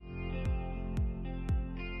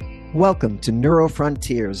Welcome to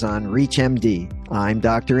Neurofrontiers on ReachMD. I'm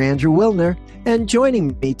Dr. Andrew Wilner, and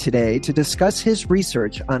joining me today to discuss his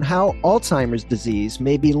research on how Alzheimer's disease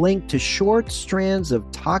may be linked to short strands of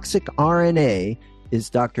toxic RNA is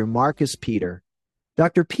Dr. Marcus Peter.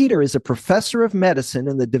 Dr. Peter is a professor of medicine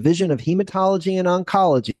in the Division of Hematology and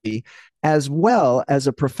Oncology, as well as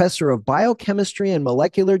a professor of biochemistry and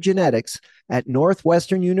molecular genetics at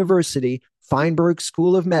Northwestern University, Feinberg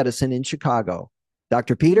School of Medicine in Chicago.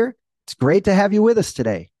 Dr. Peter, it's great to have you with us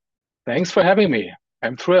today. Thanks for having me.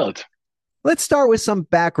 I'm thrilled. Let's start with some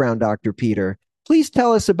background, Dr. Peter. Please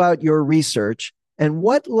tell us about your research and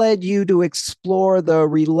what led you to explore the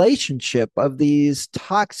relationship of these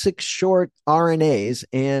toxic short RNAs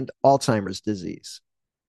and Alzheimer's disease.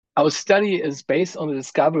 Our study is based on the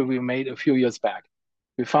discovery we made a few years back.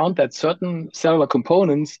 We found that certain cellular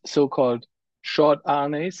components, so-called short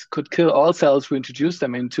RNAs, could kill all cells we introduced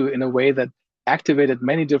them into in a way that activated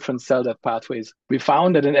many different cell death pathways. We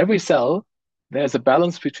found that in every cell, there's a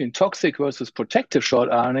balance between toxic versus protective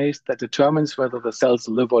short RNAs that determines whether the cells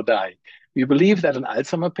live or die. We believe that in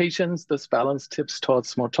Alzheimer patients, this balance tips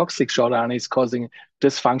towards more toxic short RNAs, causing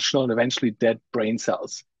dysfunctional and eventually dead brain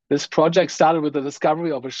cells. This project started with the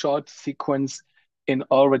discovery of a short sequence in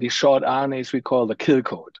already short RNAs we call the kill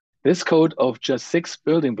code. This code of just 6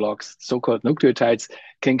 building blocks, so-called nucleotides,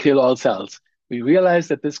 can kill all cells. We realized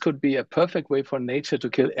that this could be a perfect way for nature to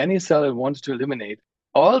kill any cell it wanted to eliminate.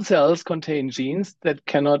 All cells contain genes that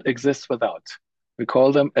cannot exist without. We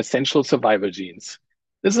call them essential survival genes.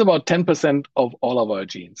 This is about 10% of all of our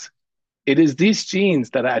genes. It is these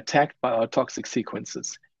genes that are attacked by our toxic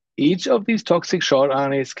sequences. Each of these toxic short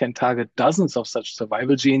RNAs can target dozens of such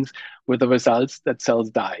survival genes with the results that cells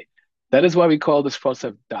die. That is why we call this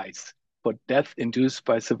process DISE, for death induced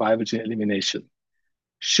by survival gene elimination.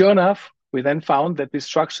 Sure enough, we then found that these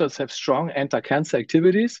structures have strong anti-cancer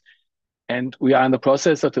activities, and we are in the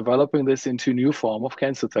process of developing this into a new form of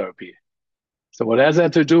cancer therapy. So what has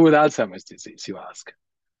that to do with Alzheimer's disease, you ask?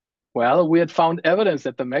 Well, we had found evidence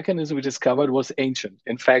that the mechanism we discovered was ancient.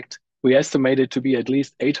 In fact, we estimate it to be at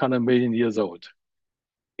least 800 million years old.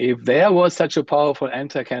 If there was such a powerful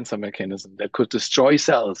anti-cancer mechanism that could destroy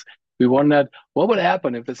cells, we wondered what would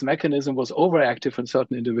happen if this mechanism was overactive in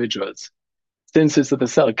certain individuals. Since it's the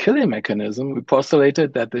cell-killing mechanism, we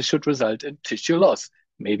postulated that this should result in tissue loss,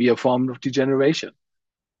 maybe a form of degeneration.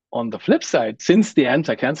 On the flip side, since the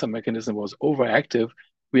anti-cancer mechanism was overactive,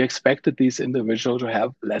 we expected these individuals to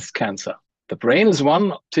have less cancer. The brain is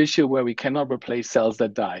one tissue where we cannot replace cells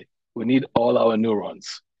that die. We need all our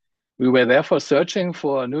neurons. We were therefore searching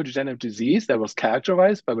for a neurodegenerative disease that was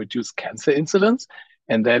characterized by reduced cancer incidence,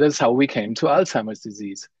 and that is how we came to Alzheimer's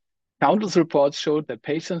disease. Countless reports showed that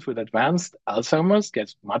patients with advanced Alzheimer's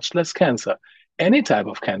get much less cancer, any type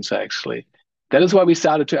of cancer actually. That is why we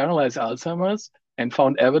started to analyze Alzheimer's and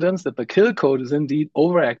found evidence that the kill code is indeed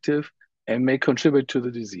overactive and may contribute to the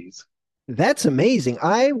disease. That's amazing.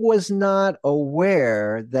 I was not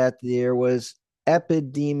aware that there was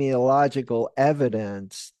epidemiological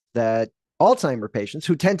evidence that Alzheimer patients,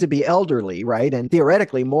 who tend to be elderly, right, and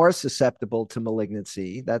theoretically more susceptible to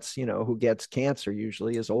malignancy, that's, who gets cancer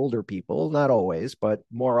usually is older people, not always, but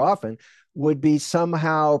more often, would be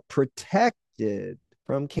somehow protected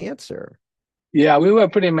from cancer. Yeah, we were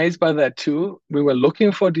pretty amazed by that too. We were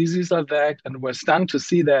looking for diseases like that and were stunned to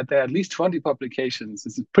see that there are at least 20 publications.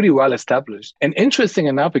 It's pretty well established. And interesting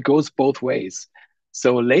enough, it goes both ways.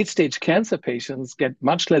 So late-stage cancer patients get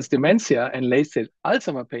much less dementia and late-stage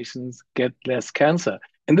Alzheimer patients get less cancer.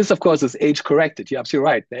 And this, of course, is age-corrected. You're absolutely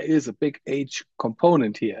right. There is a big age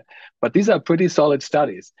component here. But these are pretty solid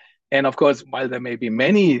studies. And of course, while there may be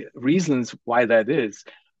many reasons why that is,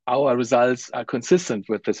 our results are consistent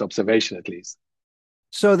with this observation, at least.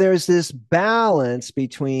 So there's this balance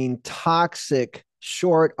between toxic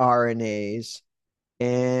short RNAs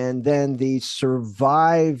and then the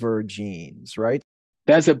survivor genes, right?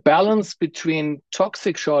 There's a balance between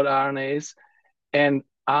toxic short RNAs and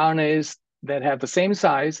RNAs that have the same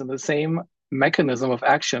size and the same mechanism of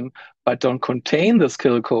action, but don't contain this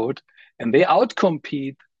kill code, and they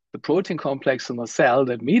outcompete the protein complex in the cell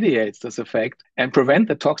that mediates this effect and prevent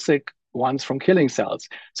the toxic ones from killing cells.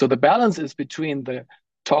 So the balance is between the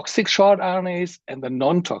toxic short RNAs and the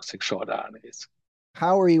non-toxic short RNAs.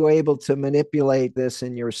 How were you able to manipulate this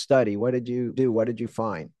in your study? What did you do? What did you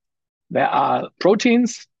find? There are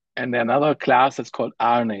proteins and then another class that's called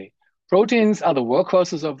RNA. Proteins are the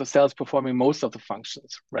workhorses of the cells performing most of the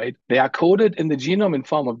functions, right? They are coded in the genome in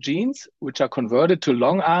form of genes, which are converted to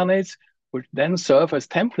long RNAs, which then serve as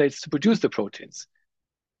templates to produce the proteins.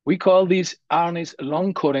 We call these RNAs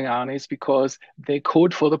long coding RNAs because they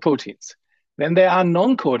code for the proteins. Then there are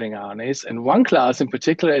non-coding RNAs, and one class in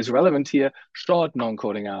particular is relevant here, short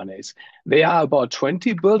non-coding RNAs. They are about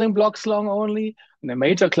 20 building blocks long only, and a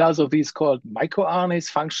major class of these called microRNAs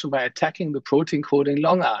function by attacking the protein coding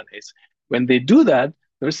long RNAs. When they do that,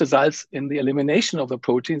 this results in the elimination of the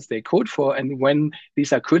proteins they code for. And when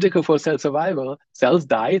these are critical for cell survival, cells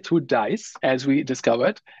die through DISE, as we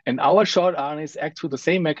discovered. And our short RNAs act through the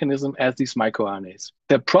same mechanism as these microRNAs.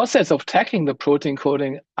 The process of attacking the protein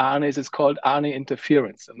coding RNAs is called RNA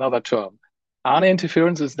interference, another term. RNA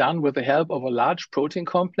interference is done with the help of a large protein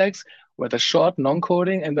complex where the short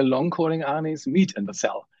non-coding and the long-coding RNAs meet in the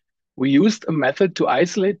cell. We used a method to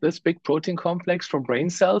isolate this big protein complex from brain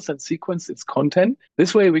cells and sequence its content.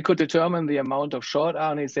 This way, we could determine the amount of short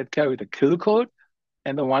RNAs that carry the kill code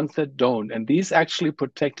and the ones that don't. And these actually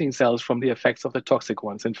protecting cells from the effects of the toxic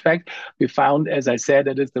ones. In fact, we found, as I said,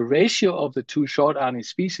 that it's the ratio of the two short RNA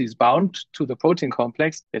species bound to the protein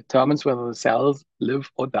complex that determines whether the cells live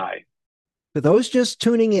or die. For those just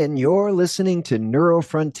tuning in, you're listening to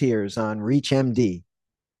Neurofrontiers on ReachMD.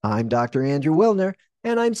 I'm Dr. Andrew Wilner,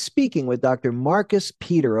 and I'm speaking with Dr. Marcus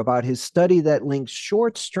Peter about his study that links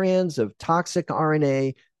short strands of toxic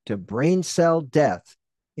RNA to brain cell death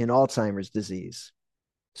in Alzheimer's disease.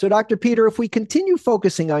 So, Dr. Peter, if we continue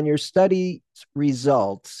focusing on your study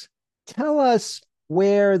results, tell us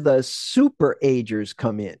where the super agers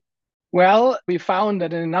come in. Well, we found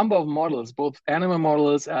that in a number of models, both animal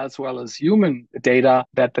models as well as human data,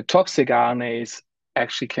 that the toxic RNAs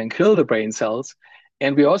actually can kill the brain cells.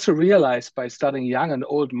 And we also realized by studying young and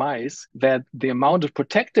old mice that the amount of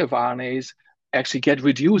protective RNAs actually get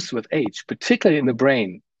reduced with age, particularly in the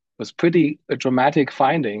brain. It was pretty a dramatic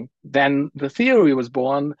finding. Then the theory was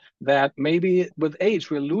born that maybe with age,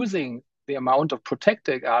 we're losing the amount of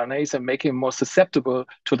protective RNAs and making them more susceptible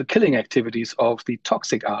to the killing activities of the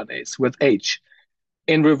toxic RNAs with age.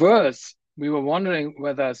 In reverse, we were wondering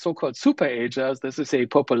whether so-called superagers, this is a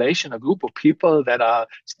population, a group of people that are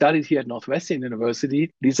studied here at Northwestern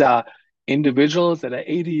University. These are individuals that are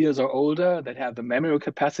 80 years or older that have the memory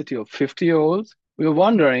capacity of 50-year-olds. We were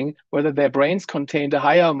wondering whether their brains contained a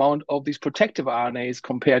higher amount of these protective RNAs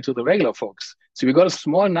compared to the regular folks. So we got a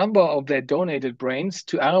small number of their donated brains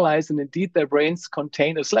to analyze, and indeed their brains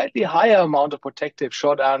contain a slightly higher amount of protective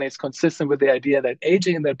short RNAs consistent with the idea that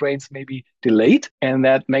aging in their brains may be delayed, and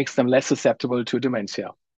that makes them less susceptible to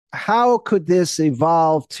dementia. How could this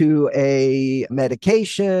evolve to a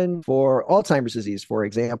medication for Alzheimer's disease, for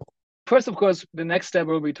example? First, of course, the next step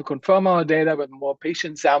will be to confirm our data with more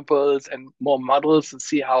patient samples and more models and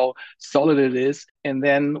see how solid it is. And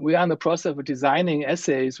then we are in the process of designing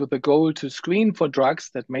assays with the goal to screen for drugs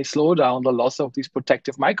that may slow down the loss of these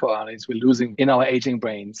protective microRNAs we're losing in our aging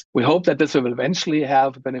brains. We hope that this will eventually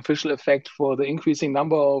have a beneficial effect for the increasing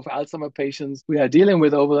number of Alzheimer patients we are dealing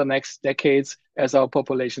with over the next decades as our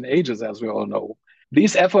population ages, as we all know.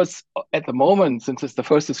 These efforts at the moment, since it's the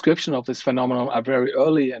first description of this phenomenon, are very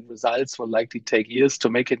early and results will likely take years to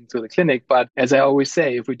make it into the clinic. But as I always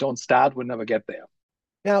say, if we don't start, we'll never get there.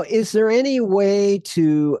 Now, is there any way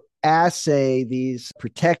to assay these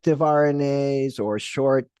protective RNAs or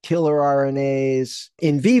short killer RNAs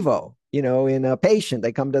in vivo? You know, in a patient,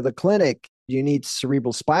 they come to the clinic. You need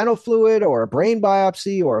cerebral spinal fluid or a brain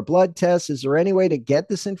biopsy or a blood test. Is there any way to get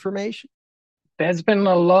this information? There's been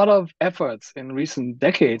a lot of efforts in recent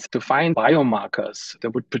decades to find biomarkers that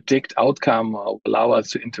would predict outcome or allow us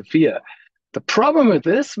to interfere. The problem with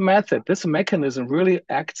this method, this mechanism really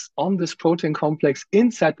acts on this protein complex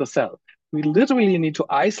inside the cell. We literally need to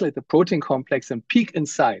isolate the protein complex and peek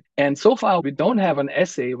inside. And so far, we don't have an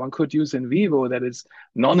assay one could use in vivo that is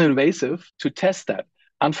non-invasive to test that.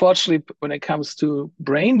 Unfortunately, when it comes to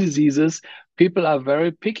brain diseases, people are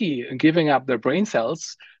very picky in giving up their brain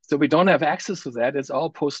cells. So we don't have access to that. It's all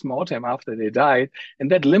post-mortem after they died.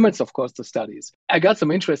 And that limits, of course, the studies. I got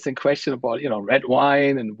some interesting question about, red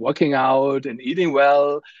wine and working out and eating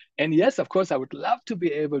well. And yes, of course, I would love to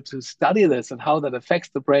be able to study this and how that affects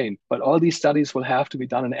the brain. But all these studies will have to be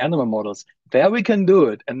done in animal models. There we can do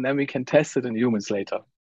it, and then we can test it in humans later.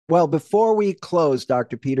 Well, before we close,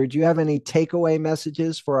 Dr. Peter, do you have any takeaway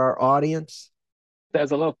messages for our audience?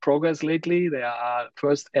 There's a lot of progress lately. There are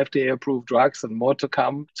first FDA-approved drugs and more to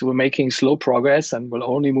come. So we're making slow progress and we'll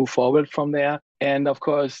only move forward from there. And of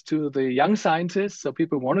course, to the young scientists, so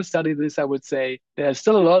people who want to study this, I would say there's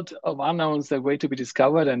still a lot of unknowns that wait to be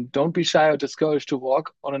discovered, and don't be shy or discouraged to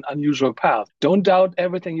walk on an unusual path. Don't doubt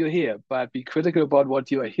everything you hear, but be critical about what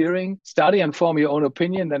you are hearing. Study and form your own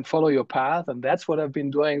opinion, then follow your path. And that's what I've been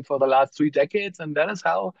doing for the last 3 decades. And that is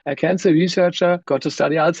how a cancer researcher got to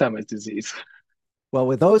study Alzheimer's disease. Well,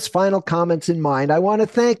 with those final comments in mind, I want to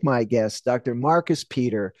thank my guest, Dr. Marcus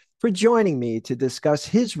Peter, for joining me to discuss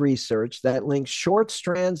his research that links short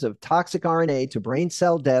strands of toxic RNA to brain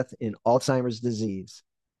cell death in Alzheimer's disease.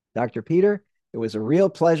 Dr. Peter, it was a real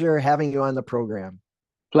pleasure having you on the program.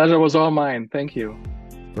 Pleasure was all mine. Thank you.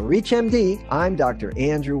 For ReachMD, I'm Dr.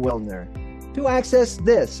 Andrew Wilner. To access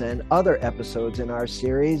this and other episodes in our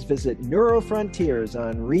series, visit Neurofrontiers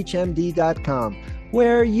on ReachMD.com,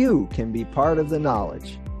 where you can be part of the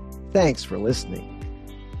knowledge. Thanks for listening.